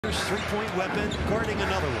first three-point weapon, guarding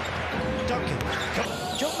another one. Duncan.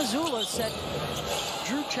 Joe Mazzulla said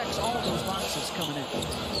Drew checks all of those boxes coming in.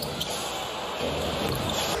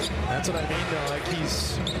 That's what I mean, though. Like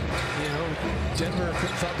he's, Denver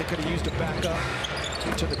thought they could have used a backup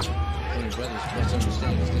to the. His brothers must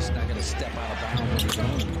understand he's just not going to step out of bounds on his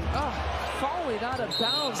own. Oh, falling out of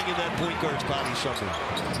bounds. In that point guard's body something.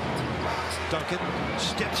 Duncan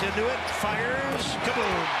steps into it, fires,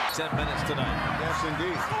 kaboom. 10 minutes tonight. Yes,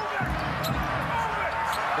 indeed.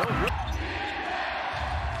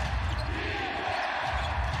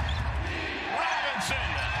 Robinson.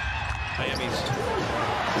 Miami's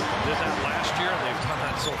did that last year, and they've done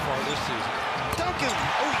that so far this season. Duncan,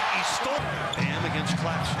 he stole. Bam against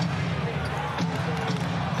Claxton.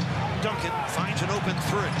 Duncan finds an open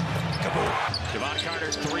three. Kaboom. Devon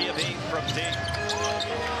Carter's 3 of 8 from deep.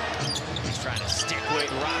 He's trying to stick with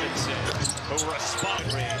Robinson. Over a spot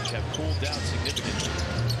range have cooled down significantly.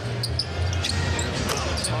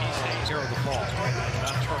 Robinson, he's taking care of the ball,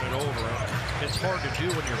 not turn it over. It's hard to do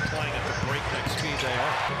when you're playing at the breakneck speed they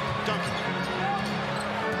are. Duncan.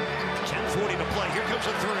 10:40 to play. Here comes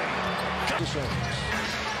a three.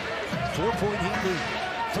 4-point heat lead.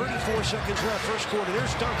 34 seconds left, first quarter.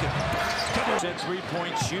 There's Duncan. That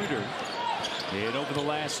three-point shooter. And over the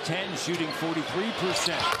last 10, shooting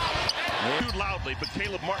 43%. Shoot loudly, but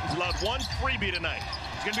Caleb Martin's allowed one freebie tonight.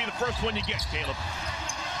 It's going to be the first one you get, Caleb.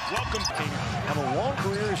 Welcome. Have a long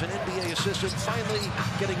career as an NBA assistant, finally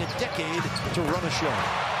getting a decade to run a show.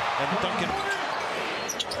 And Duncan.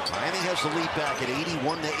 Miami has the lead back at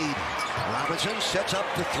 81-80. Robinson sets up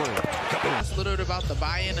the three. It's a little bit about the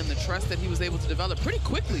buy-in and the trust that he was able to develop pretty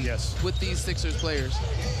quickly with these Sixers players.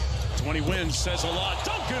 20 wins says a lot.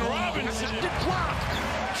 Duncan Robinson. Block.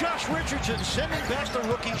 Josh Richardson sending back the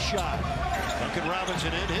rookie shot. Duncan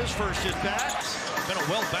Robinson in his first at bat. Been a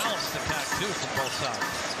well-balanced attack, too, from both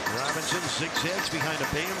sides. Robinson zigzags behind a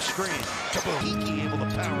Bam screen. Kaboom. He able to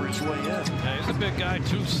power his way in. Yeah, he's a big guy,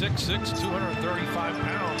 266, 235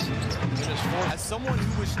 pounds. In his fourth. As someone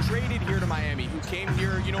who was traded here to Miami, who came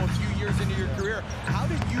here, a few years into your career, how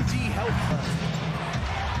did UD help?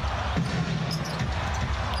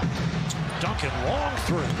 Duncan long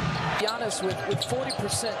through. Giannis with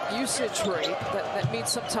 40% usage rate. That means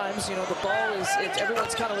sometimes, the ball is,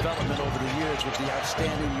 everyone's kind of Development over the years with the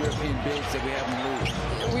outstanding European bigs that we have in the league.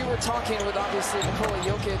 We were talking with, obviously, Nikola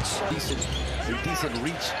Jokic. Decent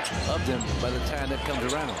reach of them by the time that comes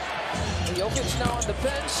around. Jokic now on the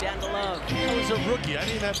bench. Down the low. I was a rookie. I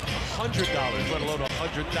didn't have $100, let alone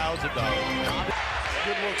 $100,000.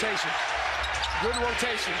 Good rotation. Good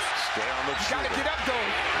rotations. Stay on the Got to get up, though.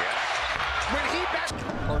 When he back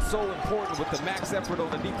are so important with the max effort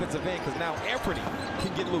on the defensive end because now Anthony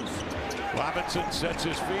can get loose. Robinson sets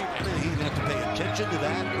his feet. He'd have to pay attention to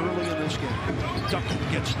that early in this game. Duncan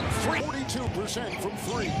gets free. 42% from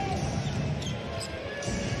three.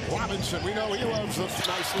 Robinson, we know he loves the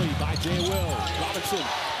nicely by Jay Will. Robinson,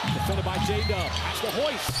 defended by J-Dub. Has the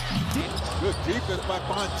hoist. Good defense by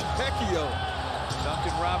Fontecchio.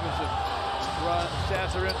 Duncan Robinson.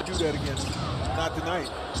 Sasser in to do that again. Not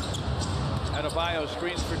tonight. Adebayo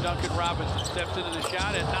screens for Duncan Robinson. Steps into the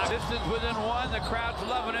shot and knocks distance within one. The crowd's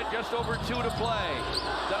loving it. Just over 2 to play.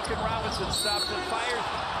 Duncan Robinson stops and fires.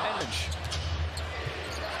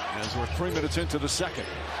 As we're 3 minutes into the second.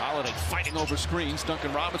 Holiday fighting over screens.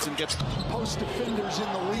 Duncan Robinson gets post defenders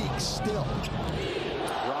in the league still.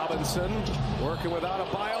 Robinson working without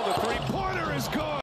a bio. The three-pointer is good.